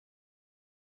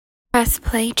Press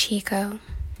play, Chico.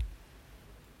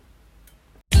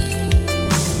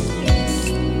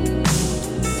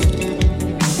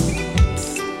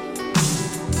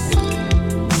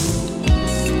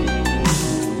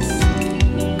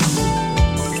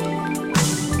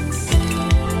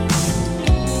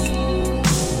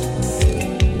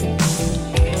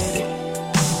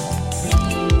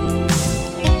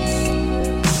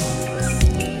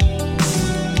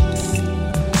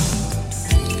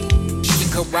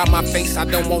 Ride my face, I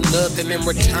don't want nothing in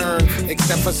return,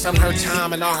 except for some her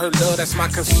time and all her love, that's my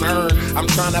concern. I'm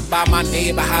trying to buy my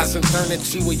neighbor house and turn it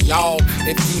to a y'all.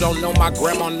 If you don't know my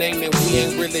grandma name, then we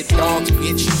ain't really dogs,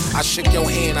 bitch. I shook your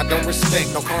hand, I don't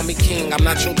respect, don't call me king. I'm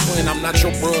not your twin, I'm not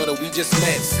your brother, we just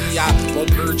met. See, I won't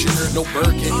hurt you, no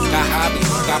Birkin. Got hobbies,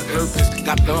 got purpose,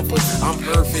 got thumpers, I'm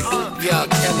perfect. Yeah,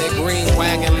 Kelly Green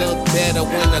wagon look better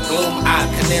when the gloom out.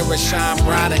 Canary shine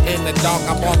brighter in the dark,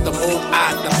 I bought the moon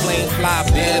out. The plane fly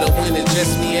better when it's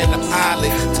just me and the pilot.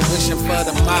 Tuition for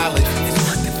the mileage, it's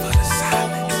working for the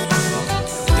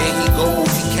silence. There he goes,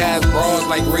 he cast bras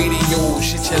like radio.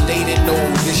 Shit your lady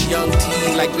knows, this young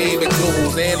teen like baby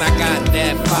clothes. And I got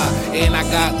that pop, and I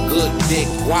got good dick.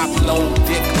 Wop long,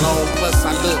 dick long, plus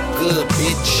I look good,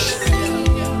 bitch.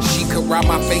 Could ride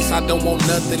my face, I don't want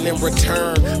nothing in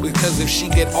return. Because if she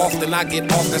get off, then I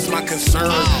get off, that's my concern.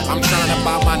 I'm trying to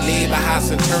buy my neighbor house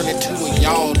and turn it to a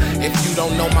yard. If you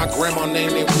don't know my grandma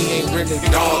name, then we ain't really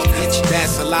dogs, bitch.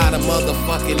 That's a lot of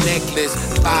motherfucking necklace.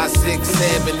 5, 6,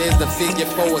 7 is the figure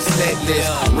for a set list.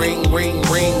 Ring, ring,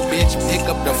 ring, bitch, pick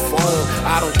up the phone.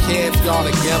 I don't care if y'all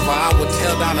together, I would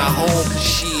tell down the home.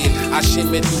 Shit, I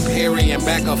shipment through Perry and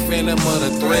back a Phantom of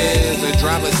the threads. The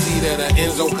driver's seat of the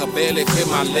Enzo could barely fit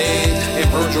my legs. And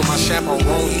Virgil, my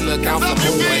chaperone, he look out from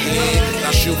overhead.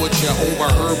 Not sure what you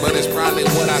overheard, but it's probably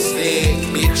what I said,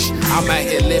 bitch. I'm out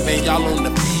here living, y'all on the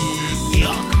beat.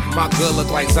 My girl look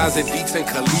like Zazie Beetz and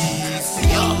Khalees.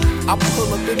 I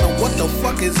pull up in the, what the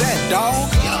fuck is that,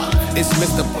 dog? It's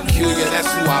Mr. Peculiar, that's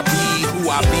who I be.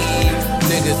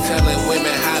 Niggas telling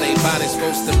women how they body's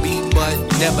supposed to be, but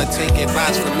never take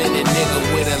advice from any nigga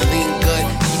with a lean gut.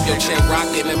 Keep your chain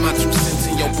rockin' and my 2 cents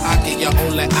in your pocket. Your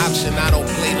only option, I don't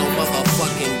play no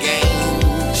motherfucking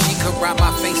game. She could ride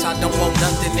my face, I don't want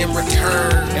nothing in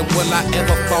return. And will I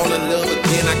ever fall in love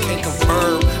again, I can't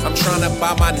confirm. I'm trying to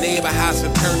buy my neighbor house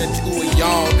and turn it to a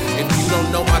yard. If you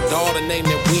don't know my daughter name,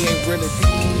 then we ain't really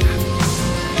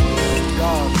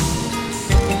dog.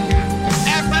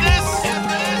 After this,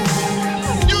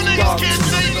 you niggas can't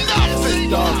say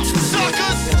nothing.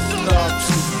 Suckers.